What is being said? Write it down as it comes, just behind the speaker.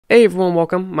Hey everyone,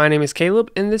 welcome. My name is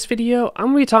Caleb. In this video, I'm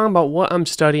going to be talking about what I'm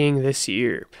studying this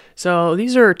year. So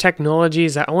these are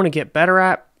technologies that I want to get better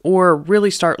at or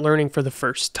really start learning for the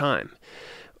first time.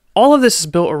 All of this is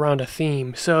built around a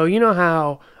theme. So you know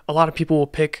how a lot of people will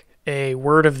pick a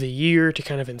word of the year to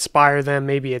kind of inspire them.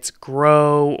 Maybe it's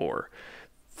grow or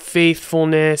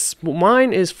faithfulness.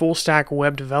 Mine is full stack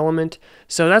web development.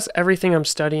 So that's everything I'm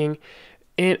studying.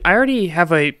 And I already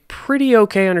have a pretty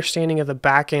okay understanding of the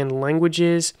backend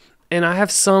languages, and I have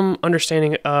some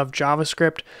understanding of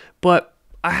JavaScript, but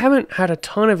I haven't had a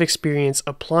ton of experience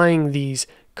applying these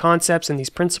concepts and these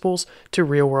principles to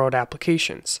real-world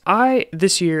applications.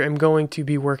 This year, am going to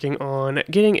be working on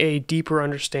getting a deeper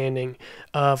understanding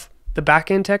of the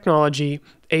backend technology,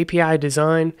 API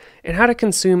design, and how to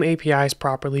consume APIs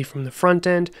properly from the front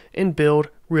end and build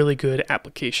really good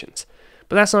applications.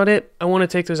 But that's not it. I want to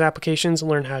take those applications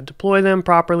and learn how to deploy them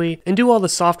properly and do all the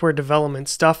software development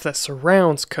stuff that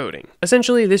surrounds coding.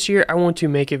 Essentially, this year I want to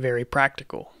make it very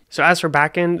practical. So as for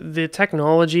backend, the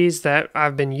technologies that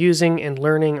I've been using and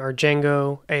learning are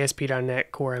Django,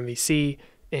 ASP.NET Core MVC,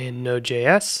 and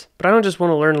Node.js. But I don't just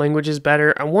want to learn languages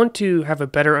better. I want to have a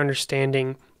better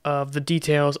understanding of the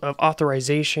details of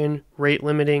authorization, rate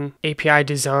limiting, API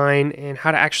design, and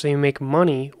how to actually make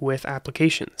money with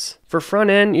applications. For front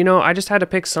end, I just had to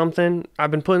pick something. I've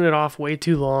been putting it off way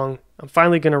too long. I'm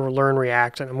finally going to learn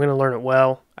React, and I'm going to learn it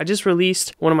well. I just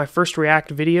released one of my first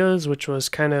React videos, which was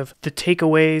kind of the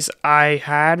takeaways I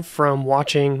had from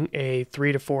watching a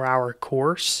 3 to 4 hour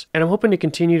course, and I'm hoping to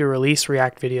continue to release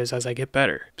React videos as I get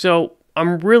better. So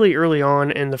I'm really early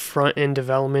on in the front end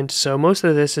development, so most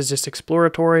of this is just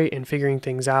exploratory and figuring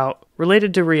things out.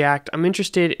 Related to React, I'm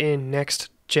interested in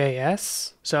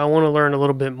Next.js, so I want to learn a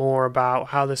little bit more about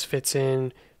how this fits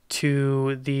in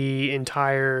to the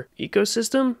entire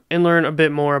ecosystem and learn a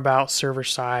bit more about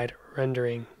server-side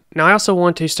rendering. Now, I also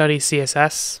want to study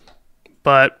CSS,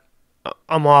 but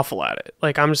I'm awful at it.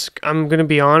 I'm going to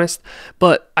be honest,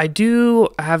 but I do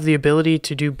have the ability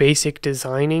to do basic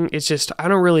designing. It's just, I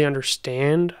don't really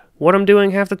understand what I'm doing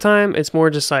half the time. It's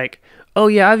more just like, oh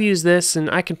yeah, I've used this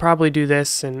and I can probably do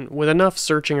this. And with enough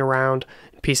searching around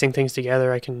and piecing things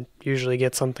together, I can usually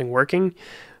get something working.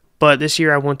 But this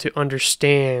year I want to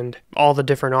understand all the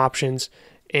different options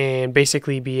and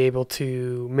basically be able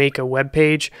to make a web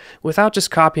page without just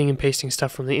copying and pasting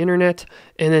stuff from the internet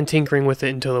and then tinkering with it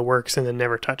until it works and then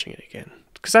never touching it again.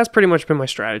 Because that's pretty much been my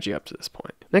strategy up to this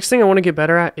point. Next thing I want to get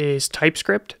better at is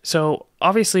Typescript. So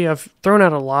obviously I've thrown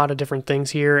out a lot of different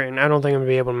things here and I don't think I'm going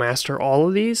to be able to master all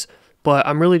of these, but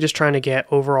I'm really just trying to get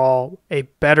overall a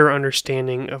better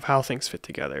understanding of how things fit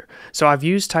together. So I've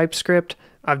used TypeScript,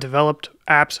 I've developed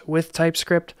apps with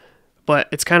TypeScript, but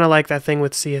it's kind of like that thing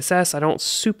with CSS. I don't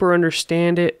super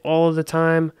understand it all of the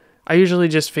time. I usually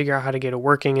just figure out how to get it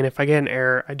working, and if I get an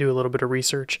error, I do a little bit of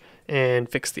research and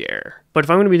fix the error. But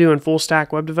if I'm going to be doing full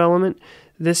stack web development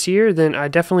this year, then I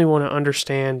definitely want to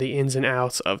understand the ins and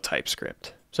outs of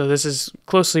TypeScript. So this is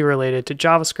closely related to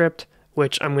JavaScript,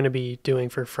 which I'm going to be doing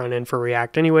for front end for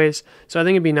React anyways. So I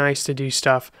think it'd be nice to do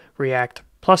stuff React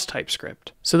plus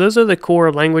TypeScript. So those are the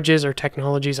core languages or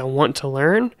technologies I want to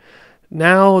learn.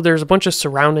 Now there's a bunch of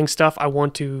surrounding stuff I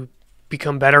want to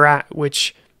become better at,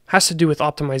 which has to do with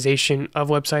optimization of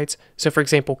websites. So for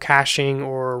example, caching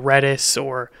or Redis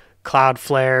or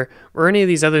Cloudflare or any of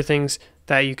these other things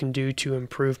that you can do to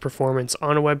improve performance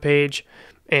on a web page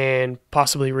and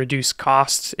possibly reduce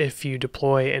costs if you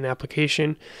deploy an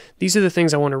application. These are the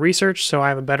things I want to research so I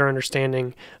have a better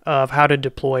understanding of how to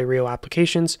deploy real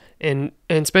applications and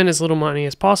spend as little money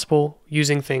as possible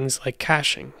using things like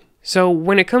caching. So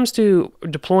when it comes to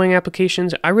deploying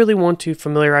applications, I really want to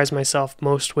familiarize myself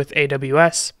most with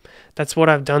AWS. That's what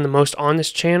I've done the most on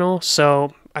this channel,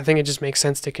 so I think it just makes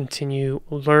sense to continue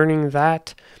learning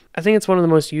that. I think it's one of the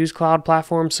most used cloud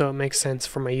platforms, so it makes sense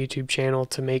for my YouTube channel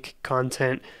to make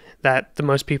content that the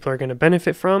most people are going to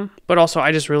benefit from. But also,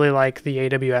 I just really like the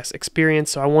AWS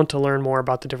experience, so I want to learn more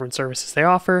about the different services they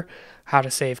offer, how to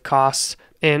save costs,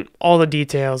 and all the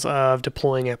details of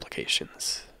deploying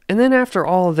applications. And then after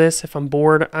all of this, if I'm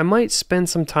bored, I might spend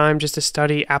some time just to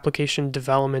study application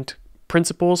development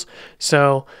principles.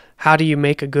 So how do you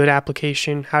make a good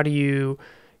application? How do you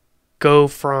go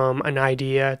from an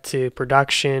idea to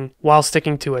production while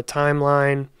sticking to a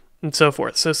timeline and so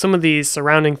forth? So some of these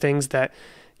surrounding things that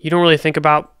you don't really think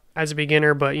about as a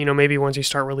beginner, but maybe once you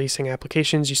start releasing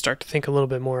applications, you start to think a little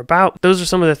bit more about. Those are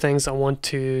some of the things I want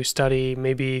to study,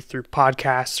 maybe through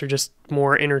podcasts or just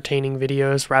more entertaining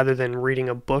videos rather than reading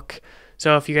a book.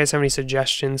 So if you guys have any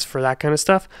suggestions for that kind of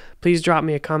stuff, please drop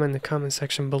me a comment in the comment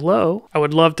section below. I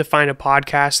would love to find a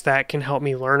podcast that can help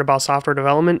me learn about software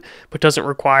development, but doesn't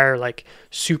require like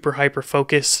super hyper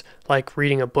focus like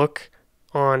reading a book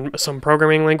on some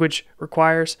programming language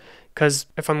requires. Because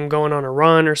if I'm going on a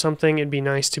run or something, it'd be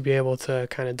nice to be able to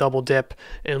kind of double dip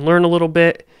and learn a little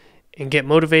bit and get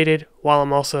motivated while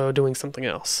I'm also doing something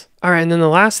else. All right, and then the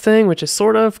last thing, which is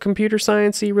sort of computer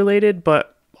science-y related,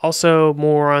 but also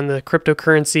more on the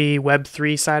cryptocurrency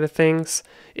Web3 side of things,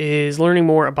 is learning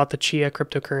more about the Chia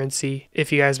cryptocurrency.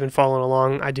 If you guys have been following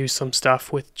along, I do some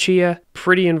stuff with Chia,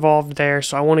 pretty involved there,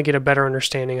 so I want to get a better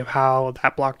understanding of how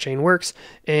that blockchain works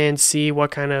and see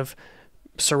what kind of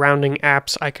surrounding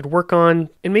apps I could work on,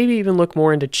 and maybe even look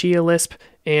more into Chia Lisp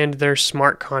and their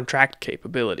smart contract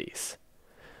capabilities.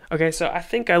 Okay, so I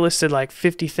think I listed like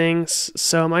 50 things.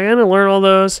 So am I going to learn all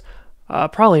those?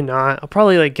 Probably not. I'll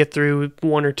probably like get through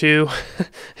one or two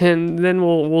and then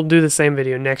we'll do the same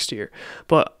video next year.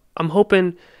 But I'm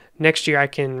hoping next year I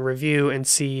can review and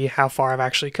see how far I've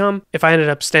actually come. If I ended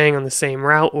up staying on the same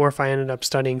route or if I ended up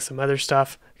studying some other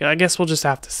stuff, I guess we'll just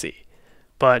have to see.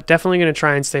 But definitely going to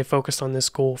try and stay focused on this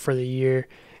goal for the year.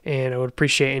 And I would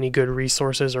appreciate any good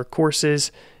resources or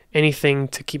courses, anything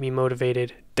to keep me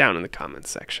motivated down in the comments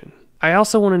section. I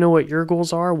also want to know what your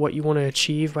goals are, what you want to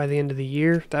achieve by the end of the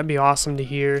year. That'd be awesome to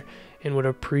hear, and would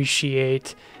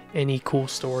appreciate any cool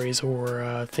stories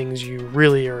or things you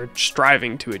really are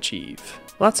striving to achieve.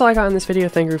 Well, that's all I got in this video.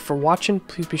 Thank you for watching.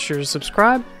 Please be sure to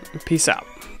subscribe, and peace out.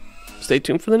 Stay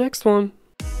tuned for the next one.